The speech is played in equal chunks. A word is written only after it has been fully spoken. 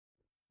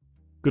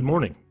Good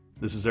morning.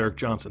 This is Eric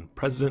Johnson,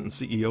 President and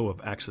CEO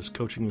of Access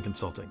Coaching and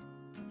Consulting.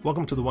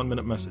 Welcome to the 1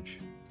 Minute Message.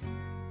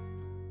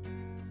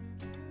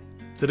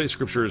 Today's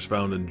scripture is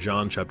found in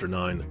John chapter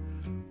 9,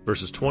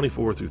 verses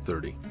 24 through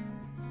 30.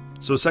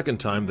 So a second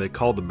time they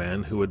called the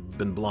man who had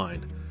been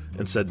blind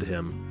and said to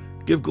him,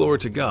 "Give glory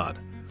to God.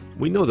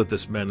 We know that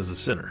this man is a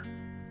sinner."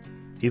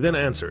 He then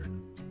answered,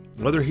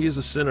 "Whether he is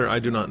a sinner I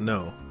do not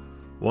know.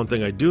 One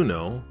thing I do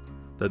know,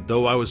 that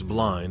though I was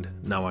blind,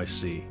 now I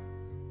see."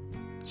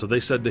 So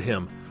they said to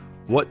him,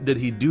 "What did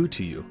he do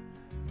to you?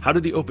 How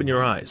did he open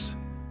your eyes?"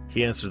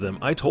 He answered them,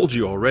 "I told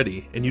you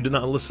already, and you did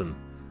not listen.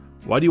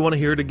 Why do you want to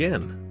hear it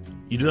again?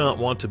 You do not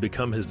want to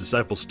become his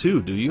disciples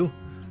too, do you?"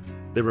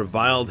 They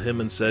reviled him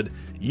and said,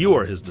 "You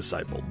are his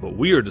disciple, but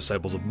we are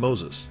disciples of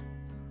Moses.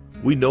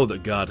 We know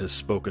that God has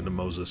spoken to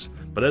Moses,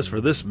 but as for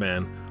this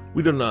man,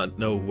 we do not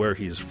know where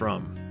he is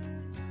from."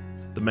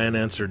 The man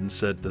answered and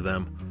said to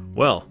them,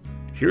 "Well,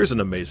 here's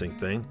an amazing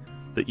thing,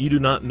 that you do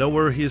not know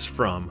where he is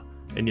from,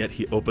 and yet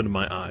he opened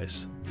my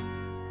eyes."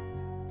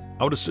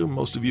 I would assume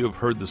most of you have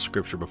heard this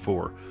scripture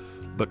before,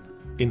 but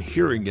in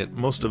hearing it,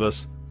 most of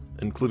us,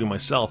 including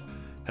myself,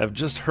 have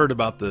just heard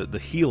about the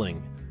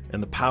healing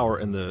and the power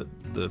and the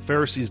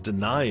Pharisees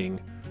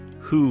denying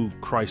who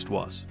Christ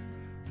was.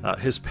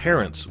 His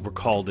parents were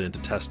called in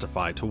to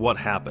testify to what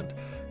happened,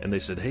 and they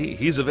said, "Hey,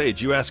 he's of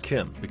age, you ask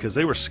him," because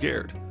they were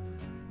scared.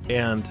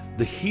 And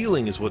the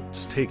healing is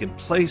what's taken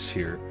place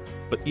here,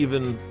 but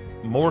even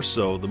more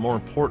so, the more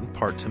important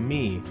part to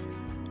me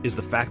is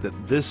the fact that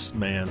this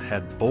man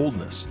had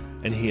boldness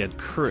and he had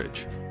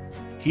courage.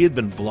 He had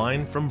been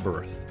blind from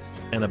birth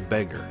and a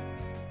beggar.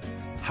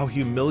 How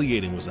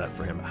humiliating was that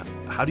for him?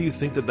 How do you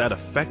think that that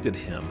affected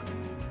him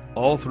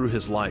all through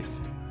his life,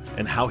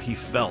 and how he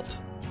felt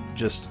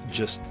just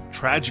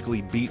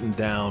tragically beaten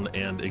down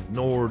and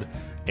ignored,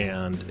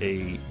 and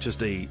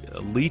just a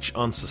leech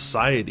on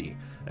society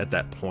at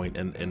that point,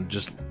 and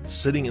just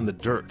sitting in the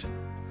dirt.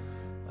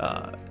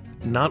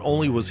 Not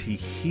only was he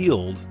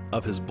healed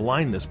of his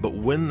blindness, but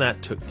when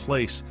that took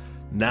place,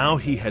 now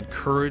he had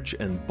courage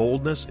and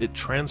boldness. It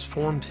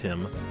transformed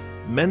him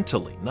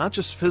mentally, not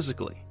just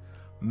physically.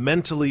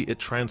 Mentally, it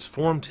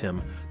transformed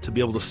him to be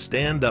able to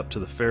stand up to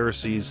the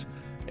Pharisees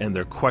and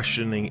their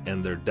questioning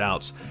and their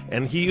doubts.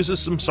 And he uses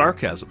some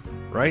sarcasm,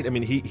 right? I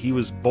mean, he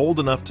was bold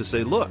enough to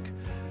say, "Look,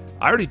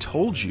 I already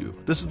told you.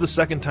 This is the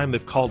second time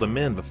they've called him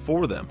in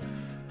before them.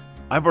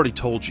 I've already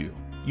told you.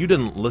 You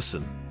didn't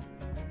listen.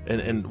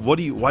 And why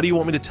do you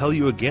want me to tell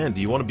you again?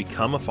 Do you want to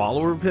become a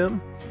follower of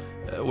him?"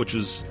 Which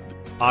was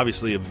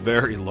obviously a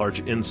very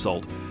large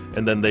insult.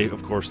 And then they,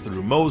 of course,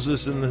 threw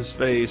Moses in his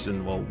face,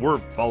 and, "Well, we're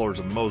followers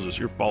of Moses,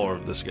 you're a follower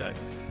of this guy."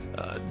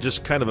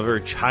 Just kind of a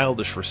very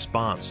childish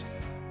response.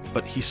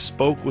 But he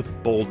spoke with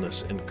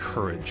boldness and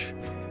courage,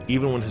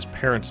 even when his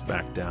parents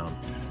backed down,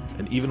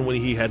 and even when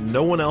he had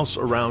no one else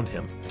around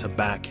him to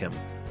back him,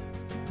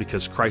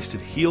 because Christ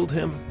had healed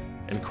him,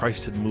 and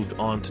Christ had moved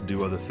on to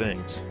do other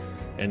things.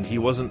 And he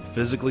wasn't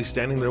physically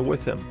standing there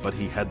with him, but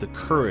he had the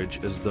courage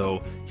as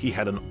though he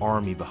had an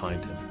army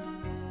behind him.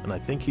 And I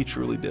think he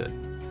truly did.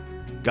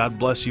 God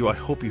bless you. I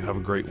hope you have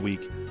a great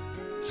week.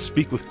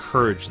 Speak with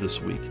courage this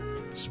week.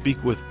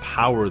 Speak with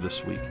power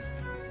this week.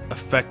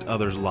 Affect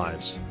others'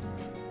 lives.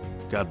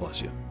 God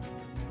bless you.